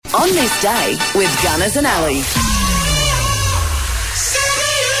On this day with Gunners and Ali.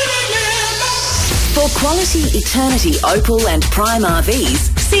 For quality Eternity Opal and Prime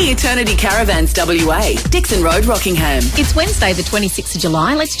RVs, see Eternity Caravans WA, Dixon Road, Rockingham. It's Wednesday, the 26th of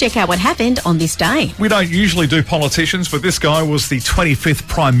July. Let's check out what happened on this day. We don't usually do politicians, but this guy was the 25th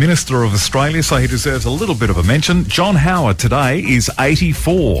Prime Minister of Australia, so he deserves a little bit of a mention. John Howard today is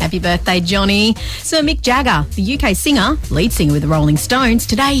 84. Happy birthday, Johnny. Sir Mick Jagger, the UK singer, lead singer with the Rolling Stones,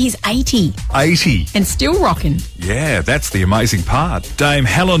 today he's 80. 80. And still rocking. Yeah, that's the amazing part. Dame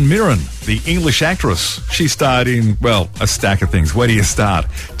Helen Mirren, the English actress. She starred in, well, a stack of things. Where do you start?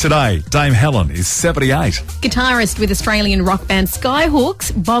 Today, Dame Helen is 78. Guitarist with Australian rock band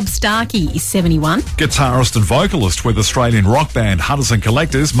Skyhawks, Bob Starkey is 71. Guitarist and vocalist with Australian rock band Hunters and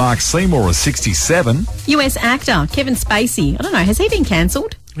Collectors, Mark Seymour is 67. US actor Kevin Spacey, I don't know, has he been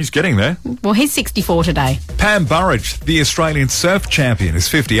cancelled? He's getting there. Well, he's 64 today. Pam Burridge, the Australian surf champion, is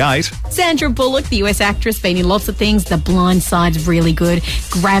 58. Sandra Bullock, the US actress, been in lots of things. The Blind Side's really good.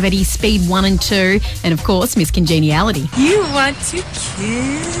 Gravity, Speed 1 and 2. And, of course, Miss Congeniality. You want to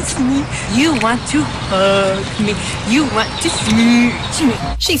kiss me. You want to hug me. You want to smooch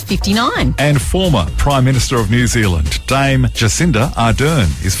me. She's 59. And former Prime Minister of New Zealand, Dame Jacinda Ardern,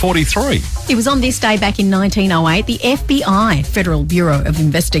 is 43. It was on this day back in 1908, the FBI, Federal Bureau of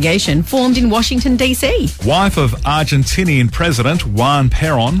Investigation, formed in Washington, D.C. Wife of Argentinian President Juan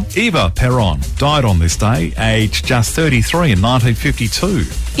Perón, Eva Perón, died on this day, aged just 33 in 1952.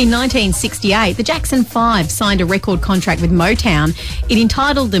 In 1968, the Jackson 5 signed a record contract with Motown. It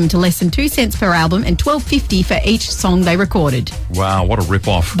entitled them to less than 2 cents per album and $12.50 for each song they recorded. Wow, what a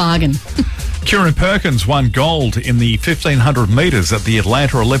rip-off. Bargain. Kieran Perkins won gold in the 1500 metres at the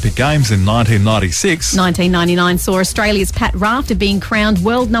Atlanta Olympic Games in 1996. 1999 saw Australia's Pat Rafter being crowned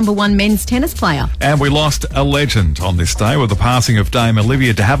world #1 men's tennis player. And we lost a legend on this day with the passing of Dame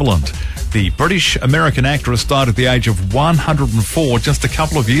Olivia de Havilland. The British-American actress died at the age of 104 just a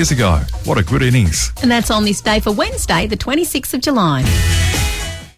couple of years ago. What a good innings. And that's on this day for Wednesday, the 26th of July.